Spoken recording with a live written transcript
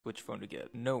which phone to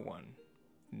get. No one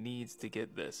needs to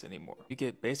get this anymore. You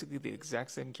get basically the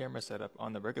exact same camera setup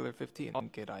on the regular 15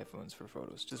 and get iPhones for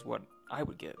photos, just what I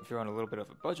would get. If you're on a little bit of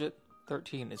a budget,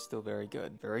 13 is still very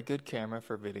good. Very good camera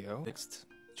for video. Next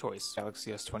choice,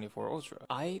 Galaxy S24 Ultra.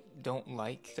 I don't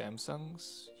like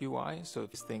Samsung's UI, so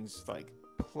if things like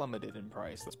plummeted in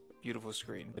price, this beautiful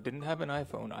screen. If I didn't have an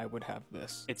iPhone, I would have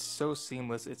this. It's so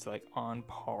seamless, it's like on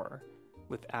par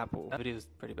with Apple. That video is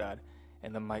pretty bad,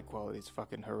 and the mic quality is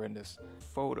fucking horrendous.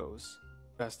 Photos.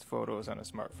 Best photos on a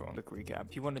smartphone. Quick recap.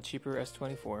 If you want a cheaper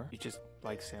S24, you just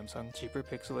like Samsung. Cheaper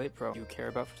Pixel 8 Pro. You care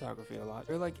about photography a lot.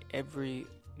 You're like every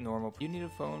normal. You need a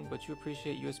phone, but you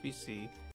appreciate USB-C.